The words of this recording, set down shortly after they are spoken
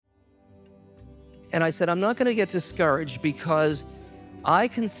And I said, I'm not going to get discouraged because I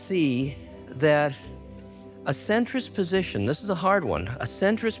can see that a centrist position, this is a hard one, a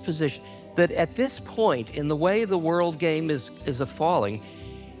centrist position, that at this point in the way the world game is a-falling,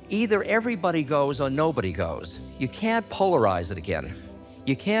 either everybody goes or nobody goes. You can't polarize it again.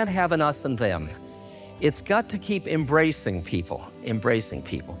 You can't have an us and them. It's got to keep embracing people.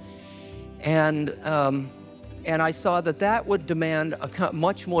 And I saw that would demand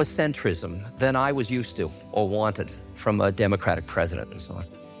much more centrism than I was used to or wanted from a Democratic president and so on.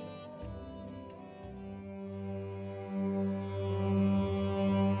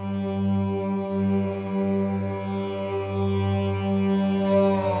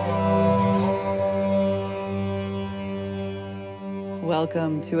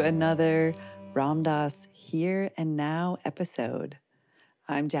 Welcome to another Ram Dass Here and Now episode.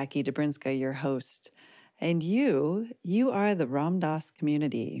 I'm Jackie Dobrinska, your host, and you are the Ram Dass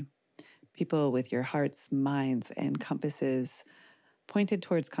community, people with your hearts, minds, and compasses pointed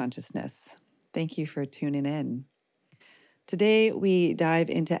towards consciousness. Thank you for tuning in. Today, we dive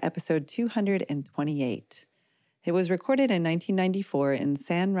into episode 228. It was recorded in 1994 in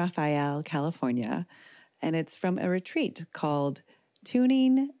San Rafael, California, and it's from a retreat called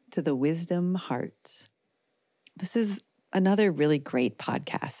Tuning to the Wisdom Heart. This is another really great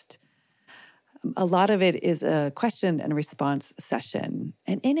podcast. A lot of it is a question and response session.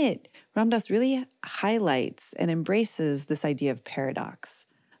 And in it, Ram Dass really highlights and embraces this idea of paradox,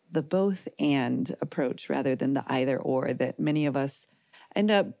 the both and approach rather than the either or that many of us end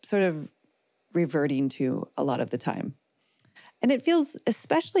up sort of reverting to a lot of the time. And it feels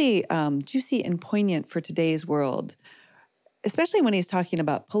especially juicy and poignant for today's world, especially when he's talking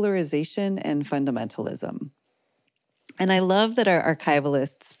about polarization and fundamentalism. And I love that our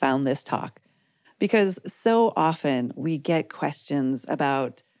archivalists found this talk because so often we get questions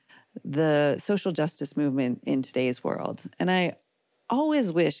about the social justice movement in today's world. And I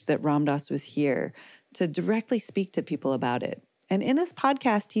always wish that Ram Dass was here to directly speak to people about it. And in this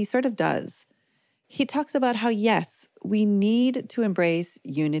podcast, he sort of does. He talks about how, yes, we need to embrace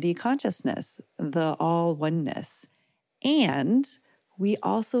unity consciousness, the all oneness. And we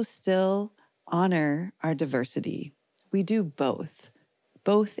also still honor our diversity. We do both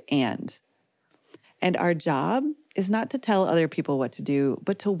and. And our job is not to tell other people what to do,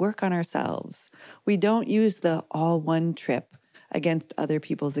 but to work on ourselves. We don't use the all one trip against other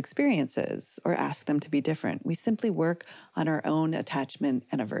people's experiences or ask them to be different. We simply work on our own attachment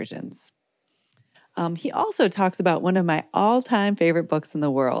and aversions. He also talks about one of my all-time favorite books in the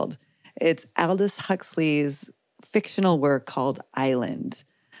world. It's Aldous Huxley's fictional work called Island.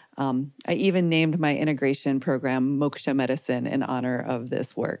 I even named my integration program Moksha Medicine in honor of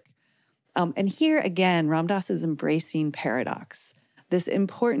this work. And here again, Ram Dass is embracing paradox, this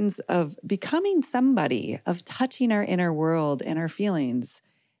importance of becoming somebody, of touching our inner world and our feelings,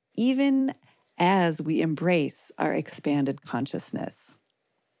 even as we embrace our expanded consciousness.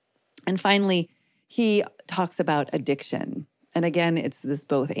 And finally, he talks about addiction. And again, it's this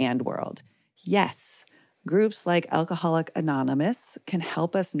both and world. Yes, groups like Alcoholics Anonymous can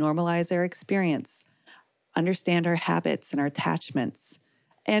help us normalize our experience, understand our habits and our attachments,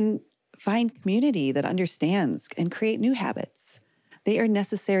 and find community that understands and create new habits. They are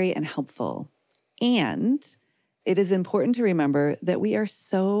necessary and helpful. And it is important to remember that we are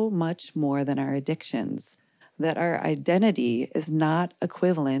so much more than our addictions, that our identity is not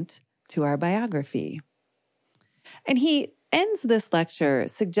equivalent to our biography. And he ends this lecture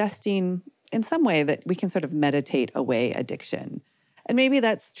suggesting in some way that we can sort of meditate away addiction. And maybe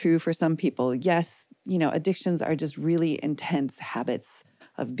that's true for some people. Yes, addictions are just really intense habits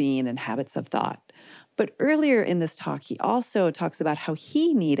of being and habits of thought. But earlier in this talk, he also talks about how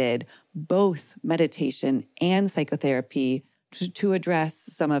he needed both meditation and psychotherapy to address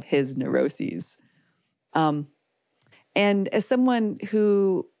some of his neuroses. And as someone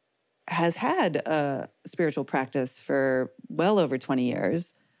who has had a spiritual practice for well over 20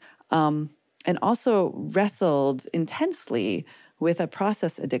 years, and also wrestled intensely with a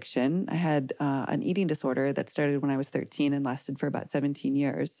process addiction. I had an eating disorder that started when I was 13 and lasted for about 17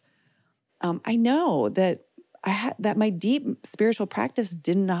 years. I know that that my deep spiritual practice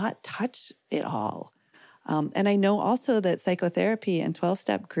did not touch it all. And I know also that psychotherapy and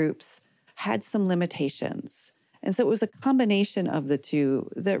 12-step groups had some limitations. And so it was a combination of the two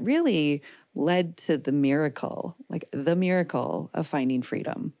that really led to the miracle of finding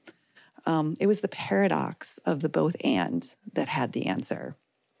freedom. It was the paradox of the both and that had the answer.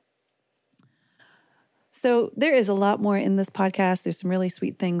 So there is a lot more in this podcast. There's some really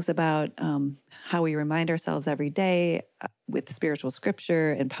sweet things about how we remind ourselves every day with spiritual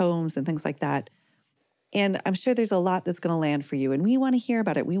scripture and poems and things like that. And I'm sure there's a lot that's going to land for you. And we want to hear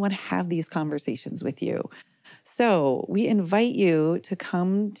about it. We want to have these conversations with you. So we invite you to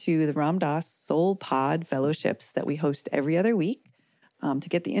come to the Ram Dass Soul Pod Fellowships that we host every other week. To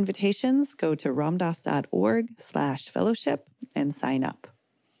get the invitations, go to ramdass.org/fellowship and sign up.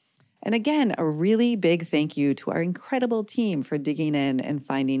 And again, a really big thank you to our incredible team for digging in and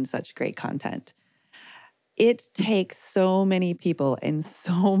finding such great content. It takes so many people and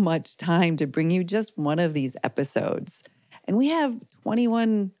so much time to bring you just one of these episodes. And we have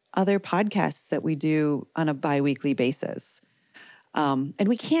 21 other podcasts that we do on a bi-weekly basis. And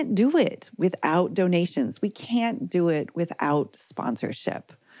we can't do it without donations. We can't do it without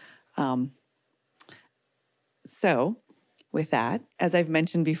sponsorship. So with that, as I've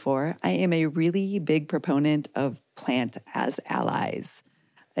mentioned before, I am a really big proponent of plant as allies.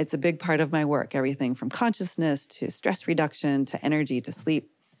 It's a big part of my work, everything from consciousness to stress reduction to energy to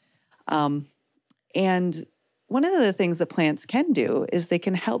sleep. And one of the things that plants can do is they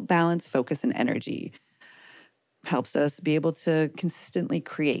can help balance focus and energy. Helps us be able to consistently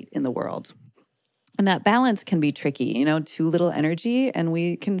create in the world. And that balance can be tricky, too little energy and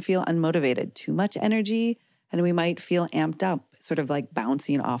we can feel unmotivated, too much energy and we might feel amped up, sort of like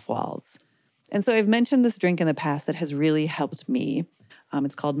bouncing off walls. And so I've mentioned this drink in the past that has really helped me.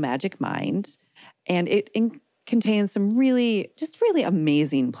 It's called Magic Mind, and it contains some really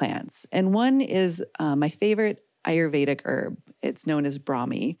amazing plants. And one is my favorite Ayurvedic herb. It's known as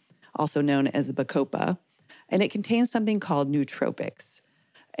Brahmi, also known as Bacopa. And it contains something called nootropics.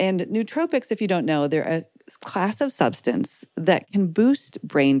 And nootropics, if you don't know, they're a class of substance that can boost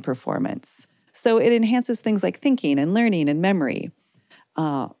brain performance. So it enhances things like thinking and learning and memory.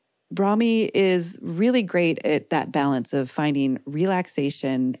 Brahmi is really great at that balance of finding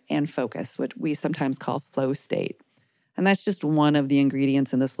relaxation and focus, which we sometimes call flow state. And that's just one of the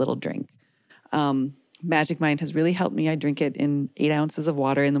ingredients in this little drink. Magic Mind has really helped me. I drink it in 8 ounces of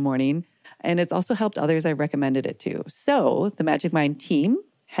water in the morning. And it's also helped others I've recommended it to. So the Magic Mind team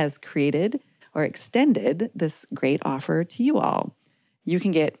has created or extended this great offer to you all. You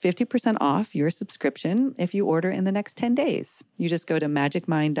can get 50% off your subscription if you order in the next 10 days. You just go to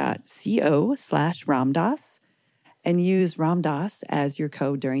magicmind.co/Ramdas and use Ramdas as your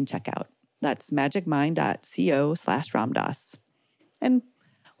code during checkout. That's magicmind.co/Ramdas. And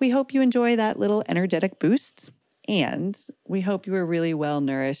we hope you enjoy that little energetic boost. And we hope you were really well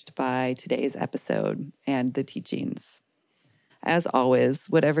nourished by today's episode and the teachings. As always,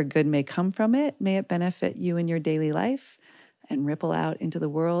 whatever good may come from it, may it benefit you in your daily life and ripple out into the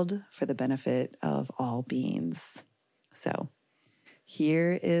world for the benefit of all beings. So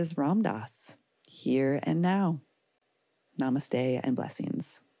here is Ram Dass, here and now. Namaste and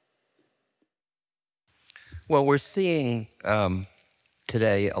blessings. Well, we're seeing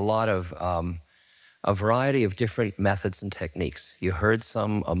today a lot of a variety of different methods and techniques. You heard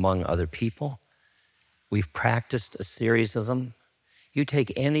some among other people. We've practiced a series of them. You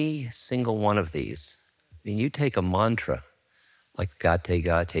take any single one of these, you take a mantra, like Gate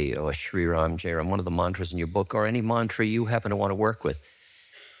Gate or Shri Ram Jai Ram, one of the mantras in your book, or any mantra you happen to want to work with,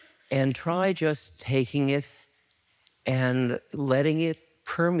 and try just taking it and letting it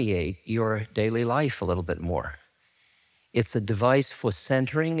permeate your daily life a little bit more. It's a device for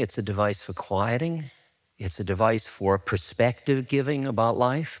centering. It's a device for quieting. It's a device for perspective giving about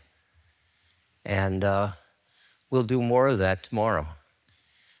life. And we'll do more of that tomorrow.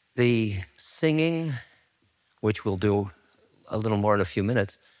 The singing, which we'll do a little more in a few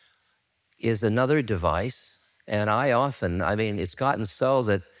minutes, is another device. And it's gotten so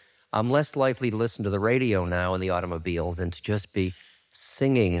that I'm less likely to listen to the radio now in the automobile than to just be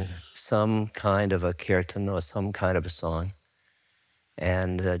singing some kind of a kirtan or some kind of a song.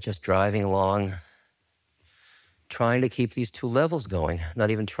 And just driving along, trying to keep these two levels going. Not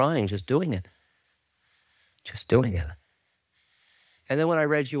even trying, just doing it. Just doing it. And then when I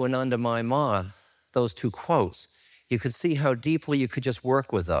read you Anandamayi Ma, those two quotes, you could see how deeply you could just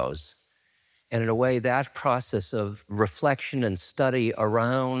work with those. And in a way, that process of reflection and study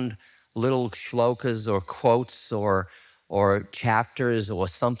around little shlokas or quotes or chapters or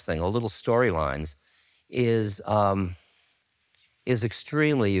something, or little storylines, is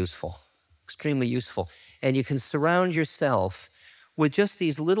extremely useful, extremely useful. And you can surround yourself with just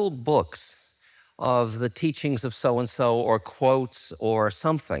these little books of the teachings of so-and-so or quotes or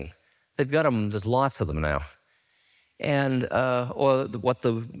something. They've got them, there's lots of them now. And or what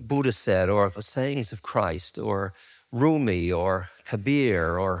the Buddha said, or sayings of Christ, or Rumi, or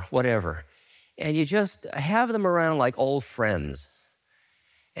Kabir, or whatever. And you just have them around like old friends.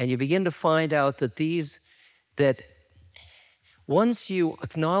 And you begin to find out that once you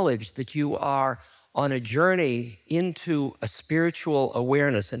acknowledge that you are on a journey into a spiritual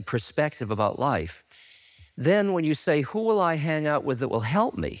awareness and perspective about life, then when you say, who will I hang out with that will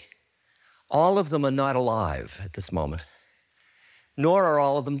help me? All of them are not alive at this moment, nor are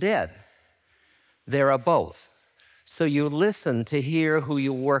all of them dead. There are both. So you listen to hear who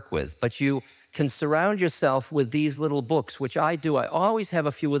you work with, but you can surround yourself with these little books, which I do. I always have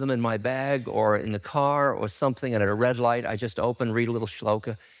a few of them in my bag or in the car or something, and at a red light, I just open, read a little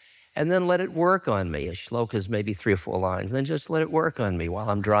shloka, and then let it work on me. A shloka is maybe 3 or 4 lines, and then just let it work on me while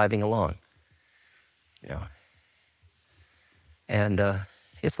I'm driving along. And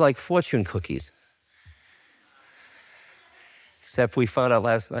it's like fortune cookies. Except we found out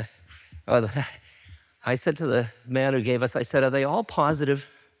last night, I said to the man who gave us, I said, are they all positive?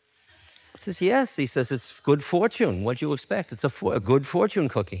 He says, yes. He says, it's good fortune. What do you expect? It's a good fortune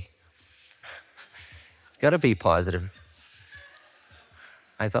cookie. It's got to be positive.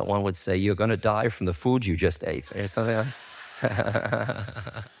 I thought one would say, you're going to die from the food you just ate, or something.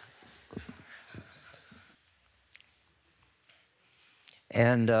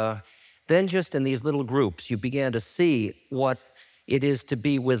 And then just in these little groups, you began to see what it is to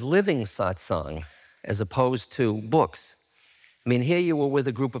be with living satsang as opposed to books. I mean, here you were with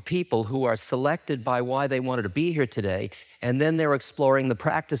a group of people who are selected by why they wanted to be here today, and then they're exploring the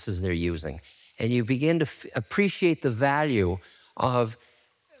practices they're using. And you begin to appreciate the value of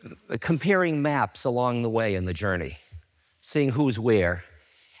comparing maps along the way in the journey, seeing who's where.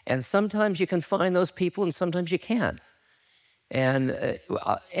 And sometimes you can find those people, and sometimes you can't. And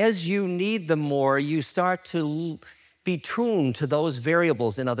as you need them more, you start to be tuned to those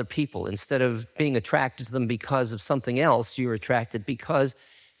variables in other people. Instead of being attracted to them because of something else, you're attracted because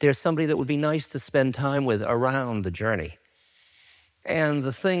there's somebody that would be nice to spend time with around the journey. And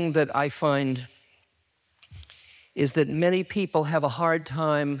the thing that I find is that many people have a hard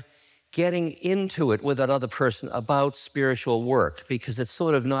time getting into it with another person about spiritual work because it's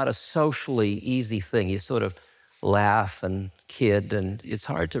sort of not a socially easy thing. You sort of laugh and kid, and it's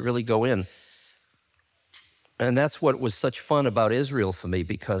hard to really go in. And that's what was such fun about Israel for me,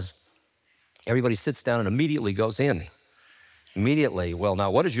 because everybody sits down and immediately goes in. Immediately, well, now,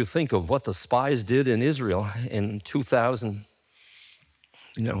 what did you think of what the spies did in Israel in 2000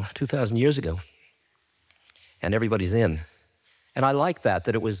 years ago? And everybody's in. And I like that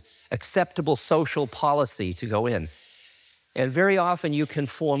it was acceptable social policy to go in. And very often you can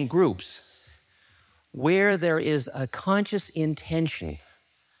form groups where there is a conscious intention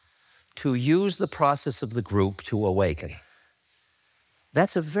to use the process of the group to awaken.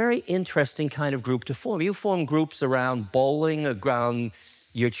 That's a very interesting kind of group to form. You form groups around bowling, around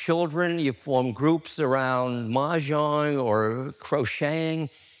your children. You form groups around mahjong or crocheting.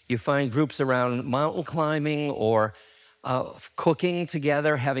 You find groups around mountain climbing or cooking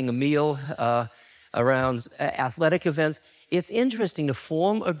together, having a meal, around athletic events. It's interesting to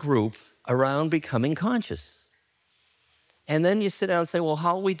form a group around becoming conscious. And then you sit down and say, well,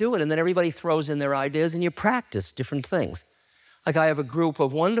 how will we do it? And then everybody throws in their ideas and you practice different things. Like I have a group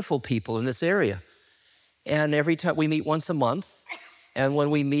of wonderful people in this area. And every time we meet once a month. And when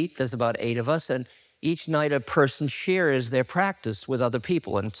we meet, there's about 8 of us. And each night a person shares their practice with other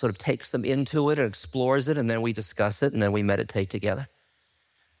people and sort of takes them into it and explores it. And then we discuss it and then we meditate together.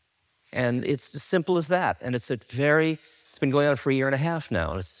 And it's as simple as that. And it's been going on for 1.5 years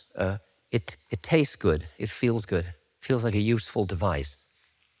now. And it tastes good. It feels good. It feels like a useful device.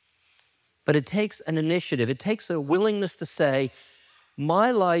 But it takes an initiative. It takes a willingness to say,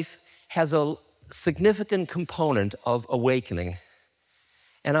 my life has a significant component of awakening.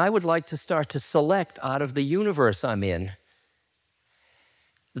 And I would like to start to select out of the universe I'm in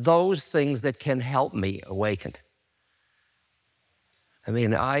those things that can help me awaken. I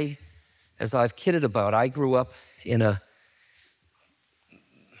mean, as I've kidded about, I grew up in a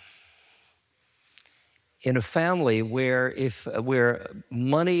family where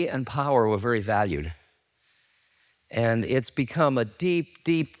money and power were very valued. And it's become a deep,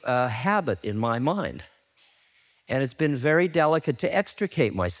 deep habit in my mind. And it's been very delicate to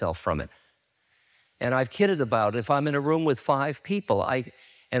extricate myself from it. And I've kidded about, if I'm in a room with 5 people,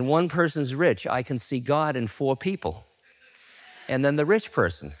 and one person's rich, I can see God in 4 people. And then the rich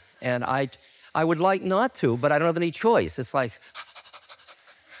person. And I would like not to, but I don't have any choice. It's like,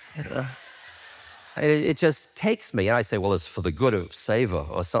 it just takes me. And I say, well, it's for the good of Seva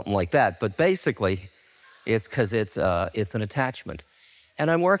or something like that. But basically, it's because it's an attachment. And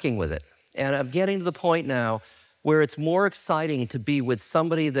I'm working with it. And I'm getting to the point now where it's more exciting to be with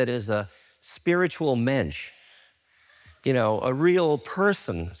somebody that is a spiritual mensch, a real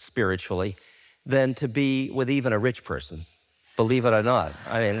person spiritually, than to be with even a rich person, believe it or not.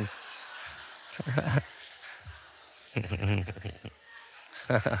 I mean,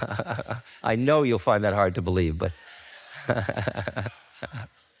 I know you'll find that hard to believe, but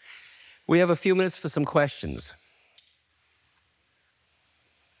we have a few minutes for some questions.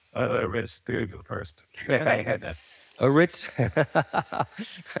 A rich spiritual person. A rich,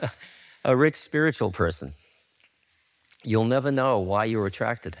 a rich spiritual person. You'll never know why you were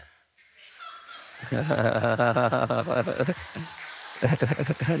attracted.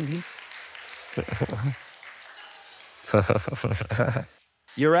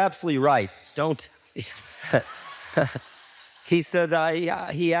 You're absolutely right. Don't. He said,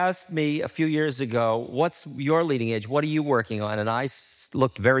 he asked me a few years ago, what's your leading edge? What are you working on? And I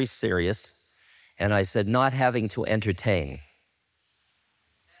looked very serious, and I said, not having to entertain.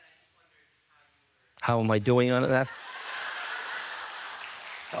 How am I doing on that?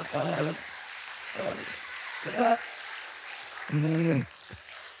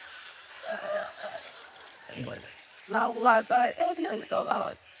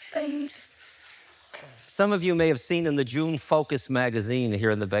 Some of you may have seen in the June Focus magazine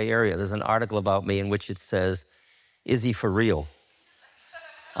here in the Bay Area, there's an article about me in which it says, is he for real?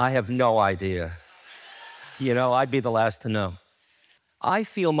 I have no idea. You know, I'd be the last to know. I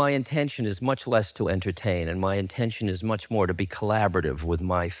feel my intention is much less to entertain, and my intention is much more to be collaborative with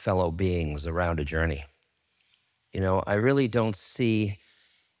my fellow beings around a journey. You know, I really don't see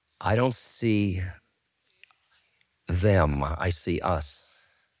them, I see us.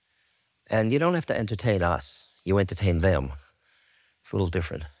 And you don't have to entertain us, you entertain them. It's a little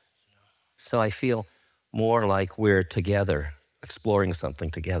different. So I feel more like we're together, exploring something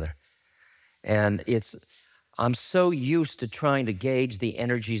together. And I'm so used to trying to gauge the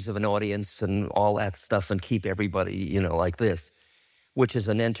energies of an audience and all that stuff and keep everybody, you know, like this, which is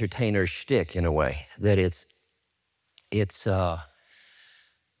an entertainer shtick in a way, that it's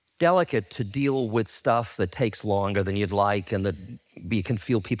delicate to deal with stuff that takes longer than you'd like and that you can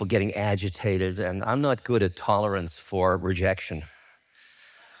feel people getting agitated, and I'm not good at tolerance for rejection.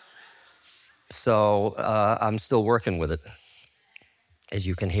 So I'm still working with it, as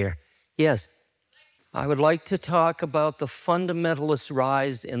you can hear. Yes? I would like to talk about the fundamentalist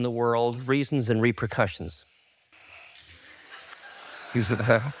rise in the world, reasons and repercussions.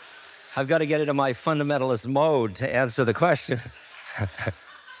 I've got to get into my fundamentalist mode to answer the question.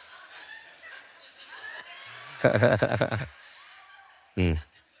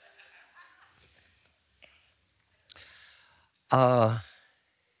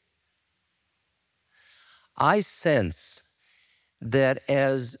 I sense that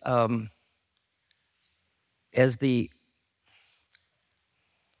as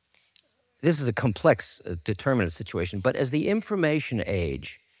this is a complex, determinate situation, but as the information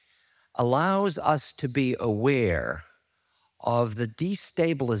age allows us to be aware of the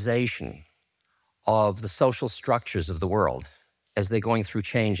destabilization of the social structures of the world as they're going through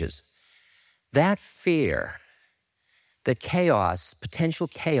changes, that fear that chaos, potential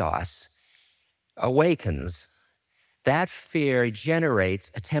chaos, awakens, that fear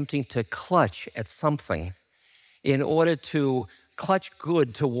generates attempting to clutch at something in order to clutch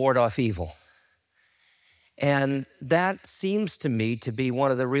good to ward off evil. And that seems to me to be one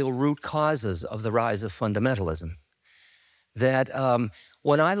of the real root causes of the rise of fundamentalism. That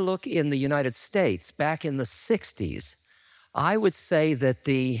when I look in the United States back in the 60s, I would say that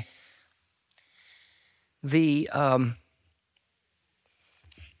the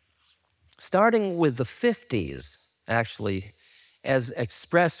starting with the 50s, actually, as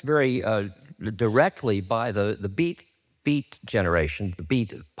expressed very directly by the beat generation, the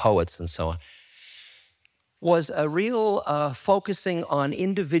beat poets and so on, was a real focusing on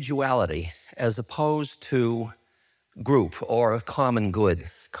individuality as opposed to group or a common good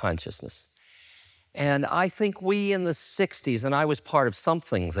consciousness. And I think we in the 60s, and I was part of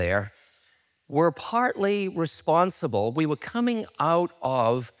something there, were partly responsible. We were coming out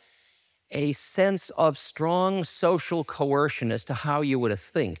of a sense of strong social coercion as to how you were to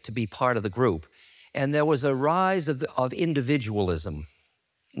think to be part of the group. And there was a rise of individualism,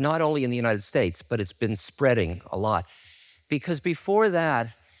 not only in the United States, but it's been spreading a lot. Because before that,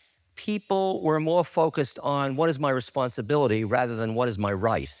 people were more focused on what is my responsibility rather than what is my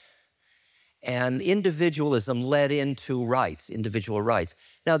right. And individualism led into rights, individual rights.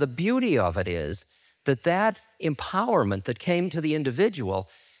 Now, the beauty of it is that empowerment that came to the individual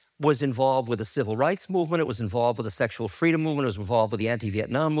was involved with the civil rights movement, it was involved with the sexual freedom movement, it was involved with the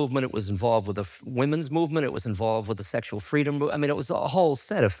anti-Vietnam movement, it was involved with the women's movement, it was involved with the sexual freedom movement. I mean, it was a whole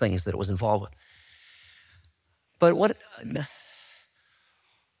set of things that it was involved with.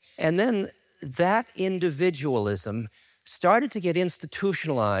 And then that individualism started to get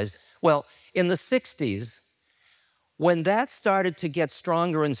institutionalized. Well, in the 60s, when that started to get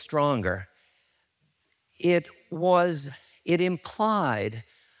stronger and stronger, it implied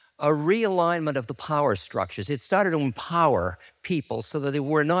a realignment of the power structures. It started to empower people so that they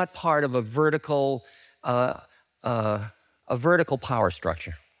were not part of a vertical power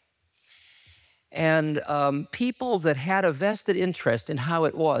structure. And people that had a vested interest in how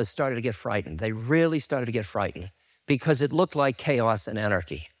it was started to get frightened. They really started to get frightened because it looked like chaos and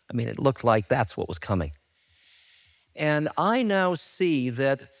anarchy. I mean, it looked like that's what was coming. And I now see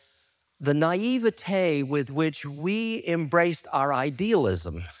that the naivete with which we embraced our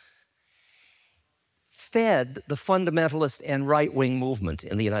idealism fed the fundamentalist and right-wing movement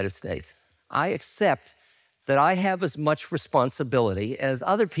in the United States. I accept that I have as much responsibility as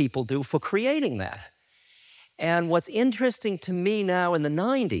other people do for creating that. And what's interesting to me now in the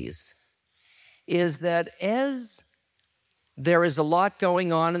 90s is that as there is a lot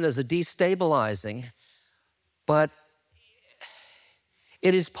going on and there's a destabilizing, but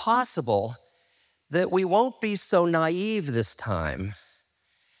it is possible that we won't be so naive this time,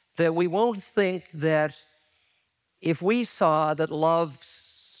 that we won't think that if we saw that love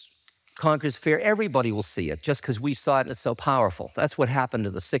conquers fear, everybody will see it just because we saw it and it's so powerful. That's what happened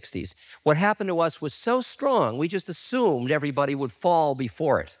in the 60s. What happened to us was so strong, we just assumed everybody would fall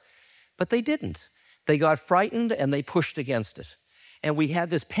before it. But they didn't. They got frightened and they pushed against it. And we had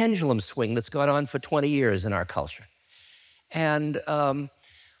this pendulum swing that's gone on for 20 years in our culture. And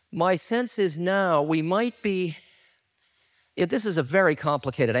my sense is now we might be, this is a very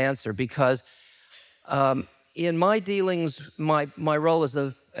complicated answer because in my dealings, my role as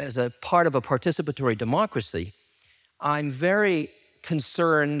a part of a participatory democracy, I'm very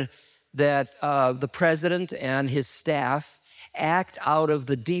concerned that the president and his staff act out of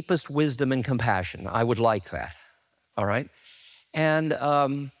the deepest wisdom and compassion. I would like that, all right? And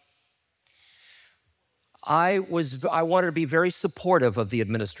I wanted to be very supportive of the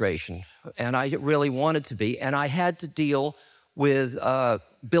administration, and I really wanted to be, and I had to deal with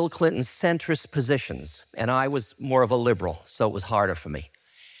Bill Clinton's centrist positions, and I was more of a liberal, so it was harder for me.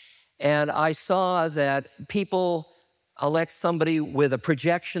 And I saw that people elect somebody with a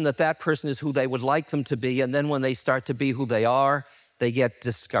projection that that person is who they would like them to be, and then when they start to be who they are, they get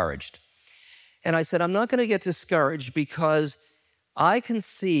discouraged. And I said, I'm not going to get discouraged because I can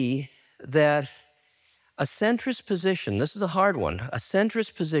see that a centrist position, this is a hard one, a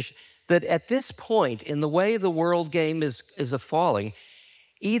centrist position, that at this point in the way the world game is falling,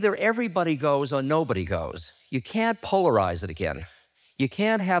 either everybody goes or nobody goes. You can't polarize it again. You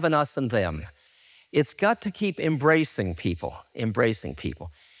can't have an us and them. It's got to keep embracing people.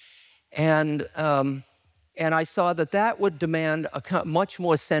 And I saw that would demand much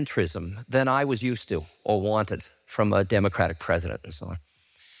more centrism than I was used to or wanted from a Democratic president and so on.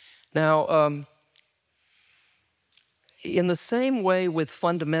 Now, in the same way with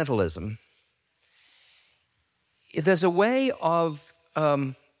fundamentalism, there's a way of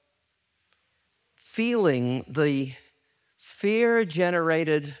feeling the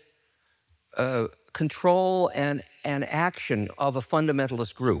fear-generated control and action of a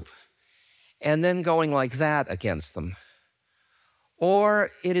fundamentalist group, and then going like that against them.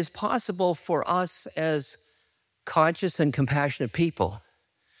 Or it is possible for us as conscious and compassionate people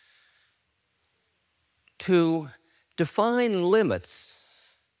to define limits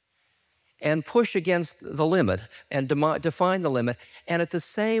and push against the limit and define the limit, and at the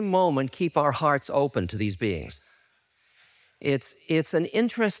same moment keep our hearts open to these beings. It's an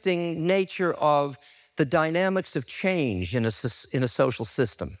interesting nature of the dynamics of change in a social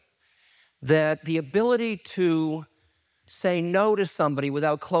system, that the ability to say no to somebody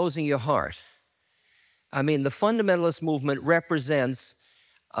without closing your heart. I mean, the fundamentalist movement represents,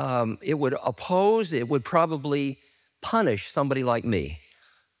 it would oppose, it would probably punish somebody like me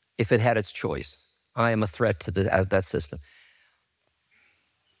if it had its choice. I am a threat to that system.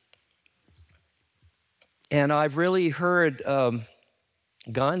 And I've really heard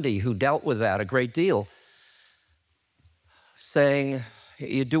Gandhi, who dealt with that a great deal, saying,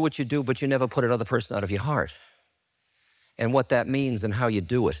 you do what you do, but you never put another person out of your heart. And what that means and how you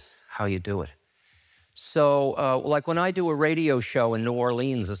do it. So, like when I do a radio show in New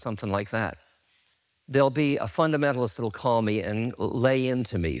Orleans or something like that, there'll be a fundamentalist that'll call me and lay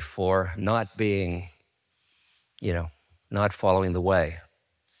into me for not being, not following the way.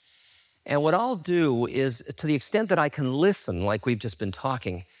 And what I'll do is, to the extent that I can listen, like we've just been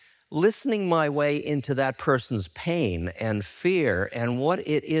talking, listening my way into that person's pain and fear and what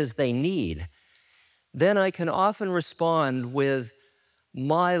it is they need, then I can often respond with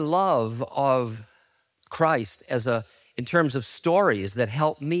my love of Christ as a in terms of stories that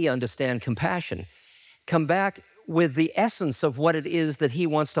help me understand compassion, come back with the essence of what it is that he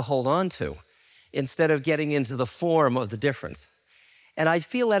wants to hold on to, instead of getting into the form of the difference. And I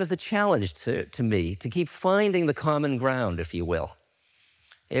feel that is a challenge to me, to keep finding the common ground, if you will.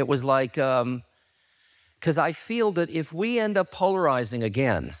 It was like, because I feel that if we end up polarizing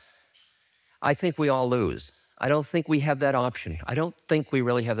again, I think we all lose. I don't think we have that option. I don't think we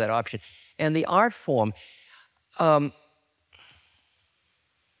really have that option. And the art form, when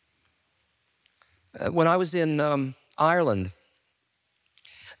I was in Ireland,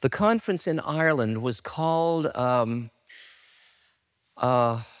 the conference in Ireland was called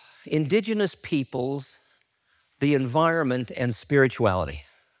Indigenous Peoples, the Environment, and Spirituality.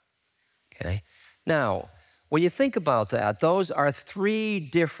 Okay? Now, when you think about that, those are three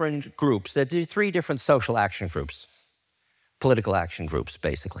different groups. They're three different social action groups, political action groups,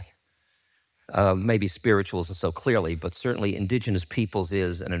 basically. Maybe spiritual isn't so clearly, but certainly indigenous peoples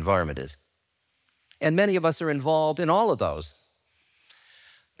is and environment is. And many of us are involved in all of those.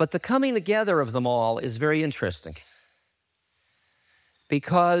 But the coming together of them all is very interesting,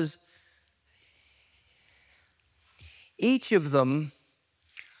 because each of them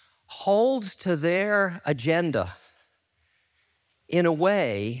holds to their agenda in a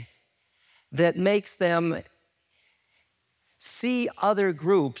way that makes them see other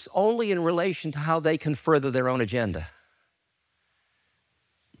groups only in relation to how they can further their own agenda.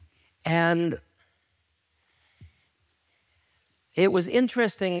 And it was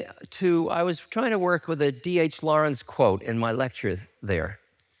interesting I was trying to work with a D.H. Lawrence quote in my lecture there,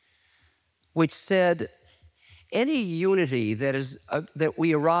 which said, any unity that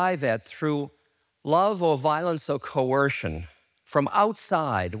we arrive at through love or violence or coercion from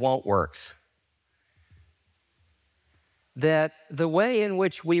outside won't work. That the way in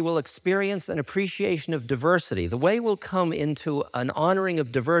which we will experience an appreciation of diversity, the way we'll come into an honoring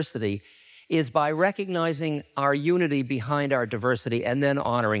of diversity, is by recognizing our unity behind our diversity and then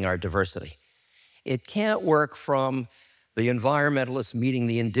honoring our diversity. It can't work from the environmentalists meeting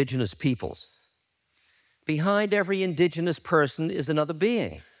the indigenous peoples. Behind every indigenous person is another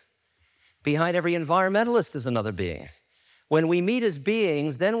being. Behind every environmentalist is another being. When we meet as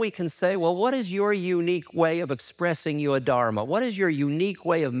beings, then we can say, well, what is your unique way of expressing your dharma? What is your unique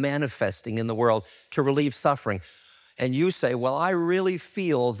way of manifesting in the world to relieve suffering? And you say, well, I really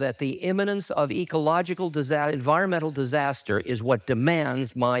feel that the imminence of environmental disaster is what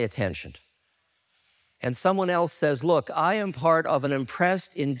demands my attention. And someone else says, look, I am part of an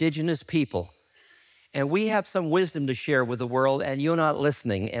oppressed indigenous people, and we have some wisdom to share with the world, and you're not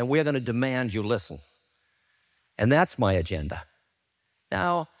listening, and we're going to demand you listen. And that's my agenda.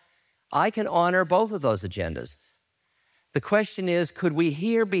 Now, I can honor both of those agendas. The question is, could we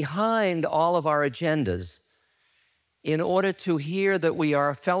hear behind all of our agendas in order to hear that we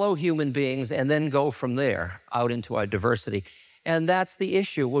are fellow human beings and then go from there out into our diversity? And that's the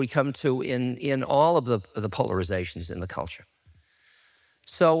issue we come to in all of the polarizations in the culture.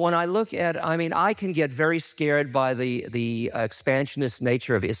 So when I look at, I can get very scared by the expansionist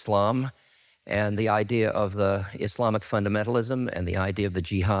nature of Islam and the idea of the Islamic fundamentalism and the idea of the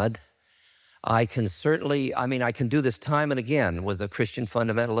jihad. I can certainly, I can do this time and again with the Christian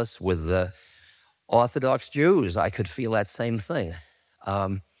fundamentalists, with the Orthodox Jews. I could feel that same thing.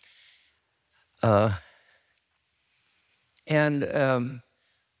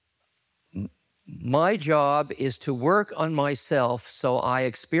 My job is to work on myself so I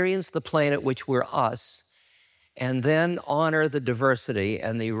experience the plane at which we're us, and then honor the diversity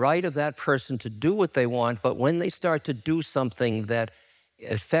and the right of that person to do what they want. But when they start to do something that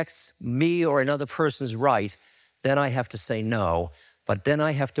affects me or another person's right, then I have to say no. But then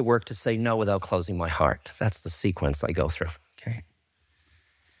I have to work to say no without closing my heart. That's the sequence I go through. Okay.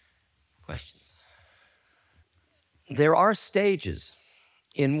 Questions? There are stages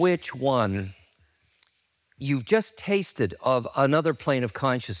in which you've just tasted of another plane of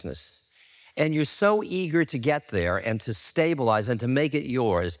consciousness, and you're so eager to get there and to stabilize and to make it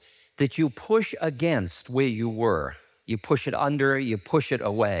yours that you push against where you were. You push it under, you push it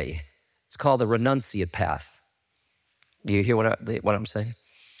away. It's called the renunciate path. Do you hear what I'm saying?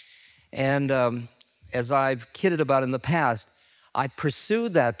 And as I've kidded about in the past, I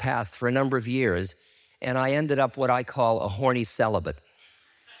pursued that path for a number of years, and I ended up what I call a horny celibate,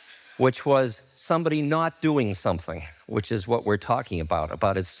 which was somebody not doing something, which is what we're talking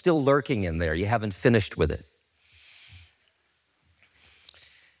about it's still lurking in there. You haven't finished with it.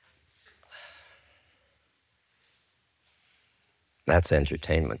 That's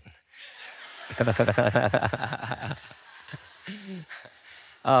entertainment.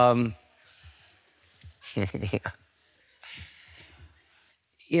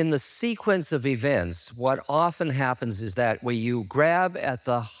 in the sequence of events, what often happens is that where you grab at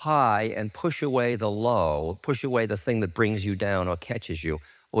the high and push away the low, push away the thing that brings you down or catches you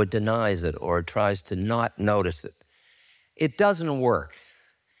or denies it or tries to not notice it, it doesn't work.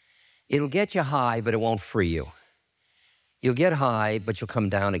 It'll get you high, but it won't free you. You'll get high, but you'll come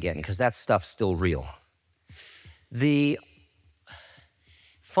down again because that stuff's still real.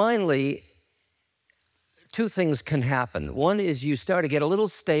 Finally, two things can happen. One is you start to get a little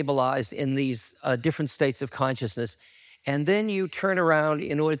stabilized in these different states of consciousness, and then you turn around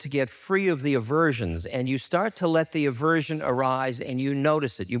in order to get free of the aversions, and you start to let the aversion arise, and you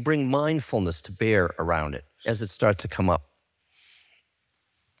notice it. You bring mindfulness to bear around it as it starts to come up.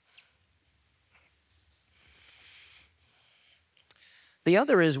 The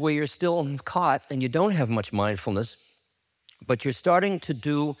other is where you're still caught and you don't have much mindfulness, but you're starting to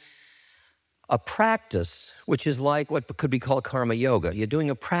do a practice, which is like what could be called karma yoga. You're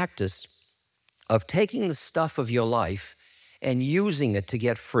doing a practice of taking the stuff of your life and using it to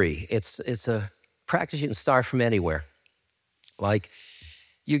get free. It's a practice you can start from anywhere. Like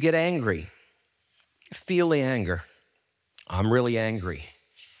you get angry, feel the anger. I'm really angry.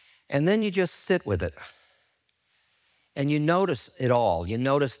 And then you just sit with it. And you notice it all. You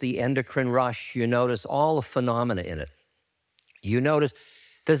notice the endocrine rush. You notice all the phenomena in it. You notice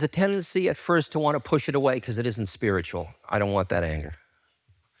there's a tendency at first to want to push it away because it isn't spiritual. I don't want that anger.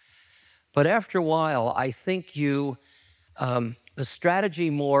 But after a while, I think the strategy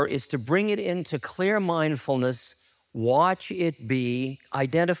more is to bring it into clear mindfulness, watch it be,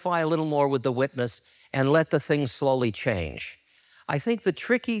 identify a little more with the witness, and let the thing slowly change. I think the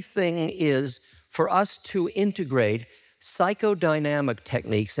tricky thing is for us to integrate psychodynamic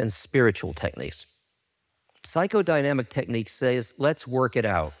techniques and spiritual techniques. Psychodynamic technique says, let's work it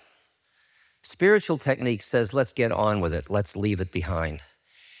out. Spiritual technique says, let's get on with it. Let's leave it behind.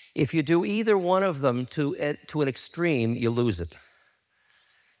 If you do either one of them to an extreme, you lose it.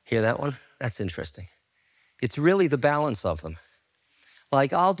 Hear that one? That's interesting. It's really the balance of them.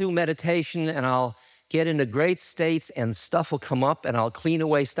 Like I'll do meditation and I'll get into great states and stuff will come up and I'll clean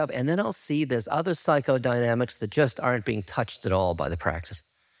away stuff and then I'll see there's other psychodynamics that just aren't being touched at all by the practice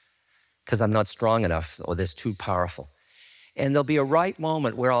because I'm not strong enough or they're too powerful. And there'll be a right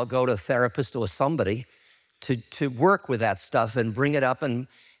moment where I'll go to a therapist or somebody to work with that stuff and bring it up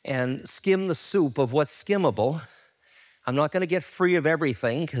and skim the soup of what's skimmable. I'm not going to get free of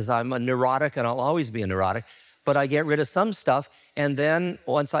everything because I'm a neurotic and I'll always be a neurotic, but I get rid of some stuff. And then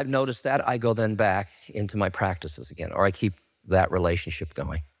once I've noticed that, I go then back into my practices again, or I keep that relationship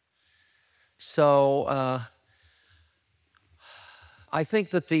going. So I think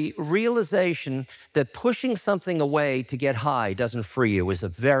that the realization that pushing something away to get high doesn't free you is a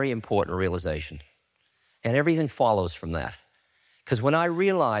very important realization. And everything follows from that. Because when I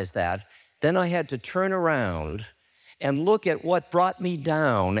realized that, then I had to turn around and look at what brought me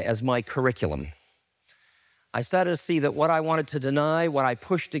down as my curriculum. I started to see that what I wanted to deny, what I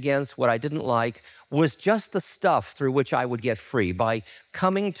pushed against, what I didn't like, was just the stuff through which I would get free. By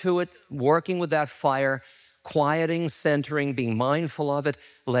coming to it, working with that fire, quieting, centering, being mindful of it,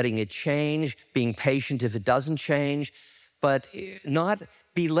 letting it change, being patient if it doesn't change, but not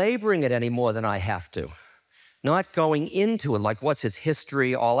belaboring it any more than I have to. Not going into it like what's its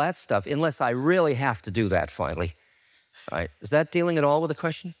history, all that stuff, unless I really have to do that finally. All right. Is that dealing at all with the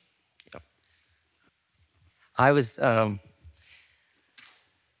question? I was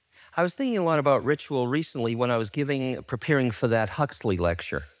thinking a lot about ritual recently when I was preparing for that Huxley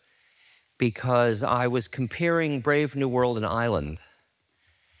lecture, because I was comparing Brave New World and Island.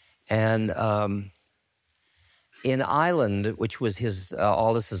 And in Island, which was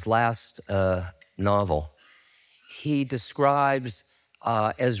Aldous' last novel, he describes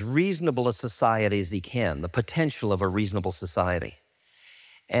as reasonable a society as he can, the potential of a reasonable society.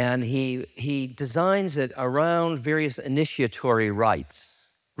 And he designs it around various initiatory rites,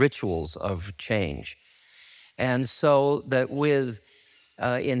 rituals of change. And so that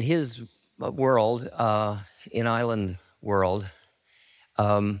in his world, in Island world,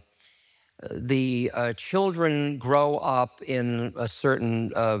 the children grow up in a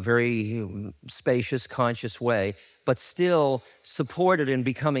certain very spacious, conscious way, but still supported in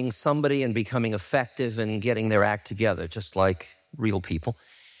becoming somebody and becoming effective and getting their act together, just like real people.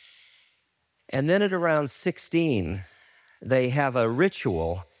 And then at around 16, they have a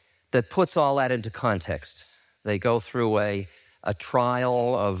ritual that puts all that into context. They go through a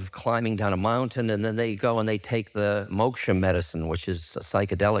trial of climbing down a mountain, and then they go and they take the moksha medicine, which is a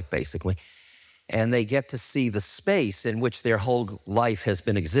psychedelic, basically, and they get to see the space in which their whole life has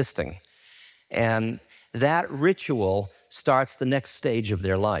been existing. And that ritual starts the next stage of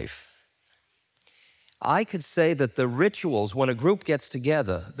their life. I could say that the rituals, when a group gets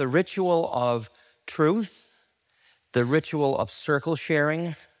together, the ritual of truth, the ritual of circle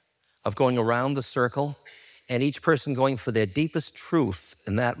sharing, of going around the circle, and each person going for their deepest truth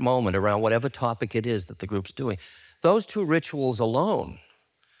in that moment around whatever topic it is that the group's doing, those two rituals alone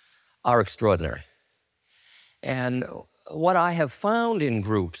are extraordinary. And what I have found in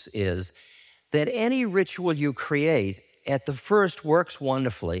groups is that any ritual you create at the first works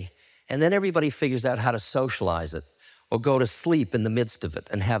wonderfully, and then everybody figures out how to socialize it or go to sleep in the midst of it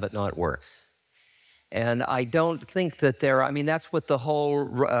and have it not work. And I don't think that that's what the whole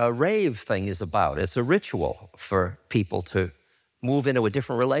rave thing is about. It's a ritual for people to move into a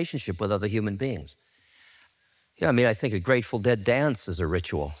different relationship with other human beings. Yeah, I think a Grateful Dead dance is a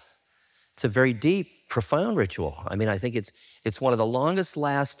ritual. It's a very deep, profound ritual. I think it's one of the longest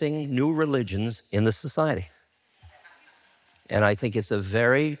lasting new religions in the society. And I think it's a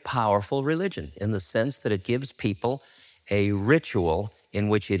very powerful religion in the sense that it gives people a ritual in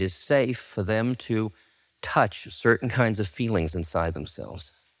which it is safe for them to touch certain kinds of feelings inside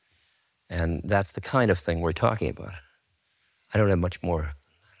themselves. And that's the kind of thing we're talking about. I don't have much more.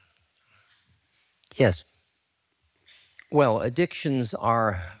 Yes. Well, addictions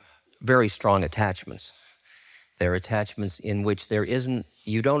are very strong attachments. They're attachments in which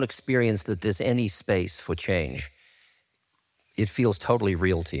you don't experience that there's any space for change. It feels totally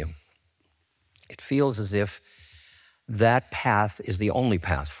real to you. It feels as if that path is the only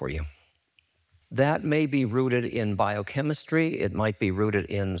path for you. That may be rooted in biochemistry, it might be rooted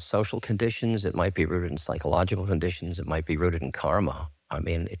in social conditions, it might be rooted in psychological conditions, it might be rooted in karma.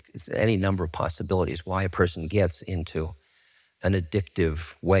 It's any number of possibilities why a person gets into an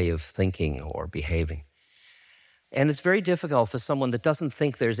addictive way of thinking or behaving. And it's very difficult for someone that doesn't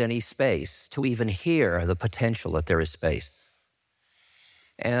think there's any space to even hear the potential that there is space.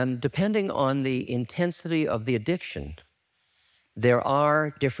 And depending on the intensity of the addiction, there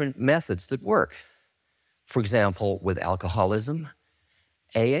are different methods that work. For example, with alcoholism,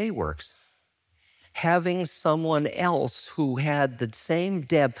 AA works. Having someone else who had the same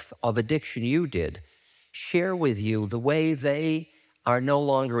depth of addiction you did share with you the way they are no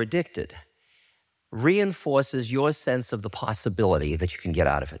longer addicted reinforces your sense of the possibility that you can get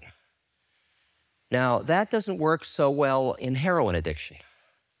out of it. Now, that doesn't work so well in heroin addiction.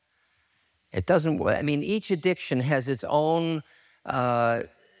 It doesn't, each addiction has its own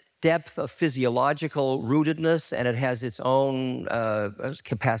depth of physiological rootedness, and it has its own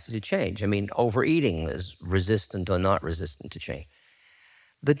capacity to change. Overeating is resistant or not resistant to change.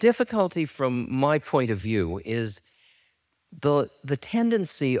 The difficulty from my point of view is the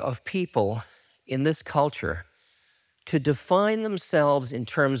tendency of people in this culture to define themselves in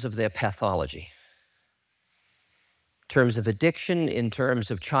terms of their pathology, in terms of addiction, in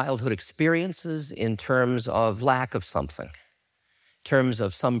terms of childhood experiences, in terms of lack of something, in terms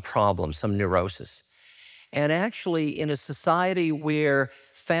of some problem, some neurosis. And actually, in a society where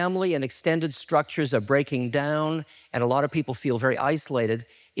family and extended structures are breaking down and a lot of people feel very isolated,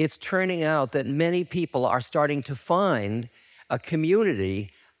 it's turning out that many people are starting to find a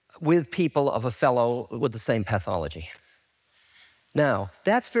community with people of a fellow with the same pathology. Now,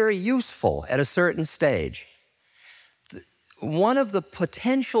 that's very useful at a certain stage. One of the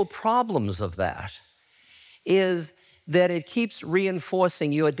potential problems of that is that it keeps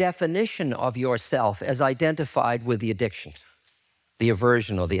reinforcing your definition of yourself as identified with the addiction, the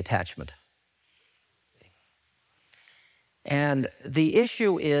aversion or the attachment. And the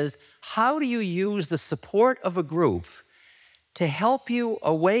issue is, how do you use the support of a group to help you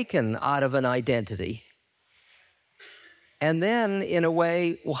awaken out of an identity? And then, in a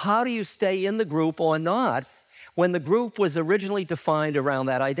way, how do you stay in the group or not when the group was originally defined around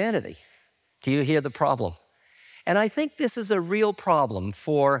that identity? Do you hear the problem? And I think this is a real problem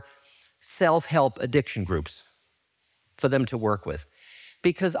for self-help addiction groups, for them to work with.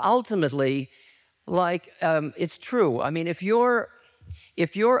 Because ultimately, it's true. If you're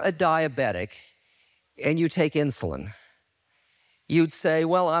a diabetic and you take insulin, you'd say,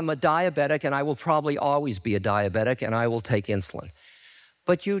 well, I'm a diabetic and I will probably always be a diabetic and I will take insulin.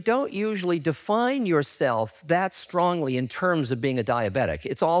 But you don't usually define yourself that strongly in terms of being a diabetic.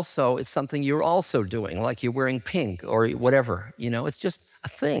 It's something you're also doing, like you're wearing pink or whatever. It's just a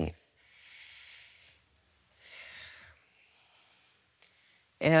thing.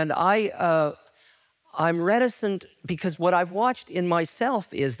 And I'm reticent because what I've watched in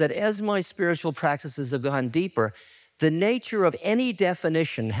myself is that as my spiritual practices have gone deeper, the nature of any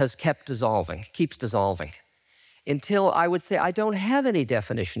definition keeps dissolving, until I would say I don't have any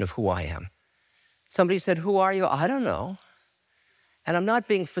definition of who I am. Somebody said, "Who are you?" I don't know. And I'm not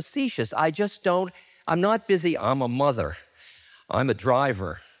being facetious. I'm not busy. I'm a mother. I'm a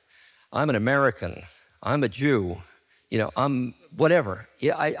driver. I'm an American. I'm a Jew. I'm whatever.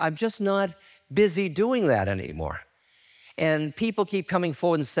 Yeah, I'm just not busy doing that anymore. And people keep coming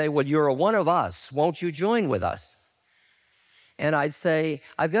forward and say, "Well, you're one of us. Won't you join with us?" And I'd say,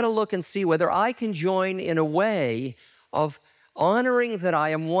 I've got to look and see whether I can join in a way of honoring that I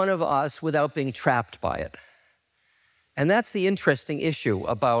am one of us without being trapped by it. And that's the interesting issue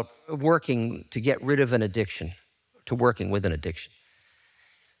about working to get rid of an addiction, to working with an addiction.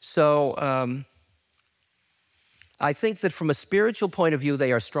 So I think that from a spiritual point of view,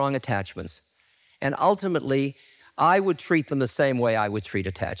 they are strong attachments. And ultimately, I would treat them the same way I would treat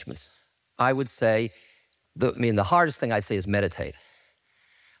attachments. I would say, the hardest thing I'd say is meditate.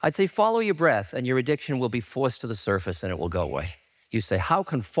 I'd say follow your breath and your addiction will be forced to the surface and it will go away. You say, how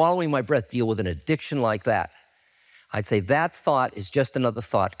can following my breath deal with an addiction like that? I'd say that thought is just another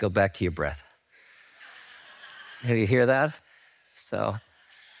thought. Go back to your breath. You hear that? So,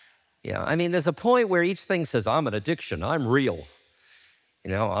 yeah, there's a point where each thing says, I'm an addiction, I'm real.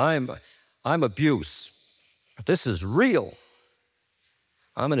 I'm abuse. This is real.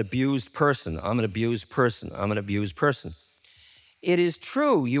 I'm an abused person. I'm an abused person. I'm an abused person. It is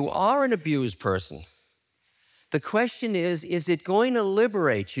true, you are an abused person. The question is it going to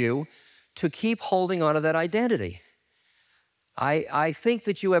liberate you to keep holding on to that identity? I think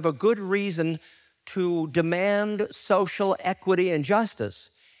that you have a good reason to demand social equity and justice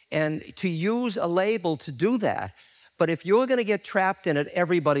and to use a label to do that. But if you're going to get trapped in it,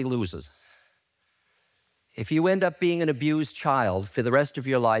 everybody loses. If you end up being an abused child for the rest of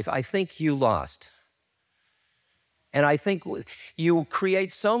your life, I think you lost. And I think you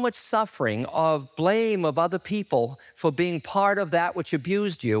create so much suffering of blame of other people for being part of that which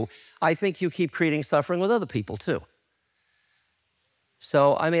abused you, I think you keep creating suffering with other people too.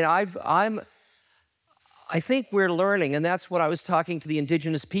 So, I think we're learning, and that's what I was talking to the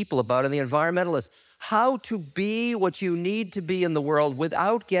indigenous people about and the environmentalists, how to be what you need to be in the world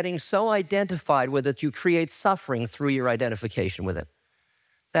without getting so identified with it you create suffering through your identification with it.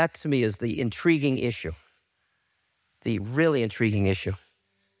 That, to me, is the intriguing issue, the really intriguing issue.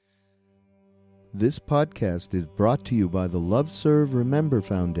 This podcast is brought to you by the Love Serve Remember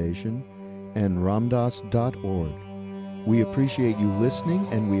Foundation and Ramdas.org. We appreciate you listening,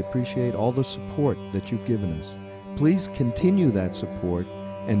 and we appreciate all the support that you've given us. Please continue that support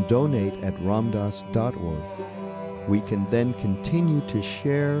and donate at Ramdas.org. We can then continue to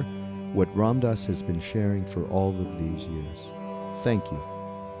share what Ramdas has been sharing for all of these years. Thank you.